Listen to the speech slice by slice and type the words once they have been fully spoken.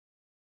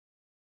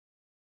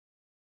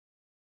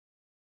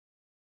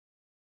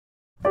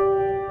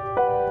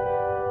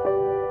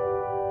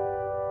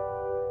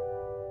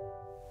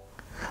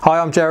Hi,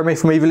 I'm Jeremy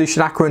from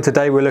Evolution Aqua, and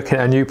today we're looking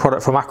at a new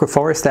product from Aqua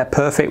Forest, their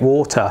Perfect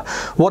Water.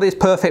 What is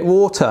Perfect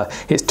Water?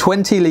 It's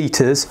 20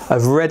 litres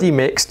of ready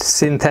mixed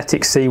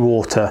synthetic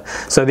seawater.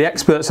 So the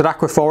experts at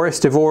Aqua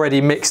Forest have already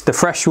mixed the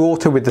fresh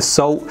water with the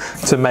salt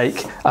to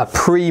make a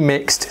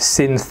pre-mixed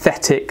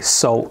synthetic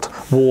salt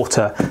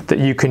water that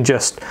you can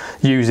just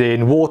use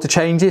in water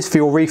changes for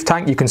your reef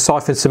tank. You can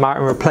siphon some out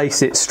and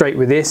replace it straight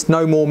with this.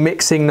 No more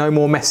mixing, no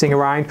more messing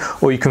around,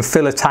 or you can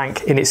fill a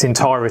tank in its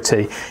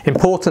entirety.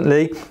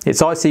 Importantly,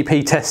 it's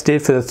ICP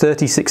tested for the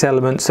 36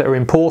 elements that are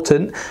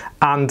important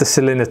and the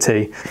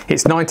salinity.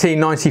 It's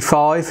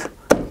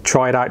 $19.95.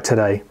 Try it out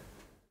today.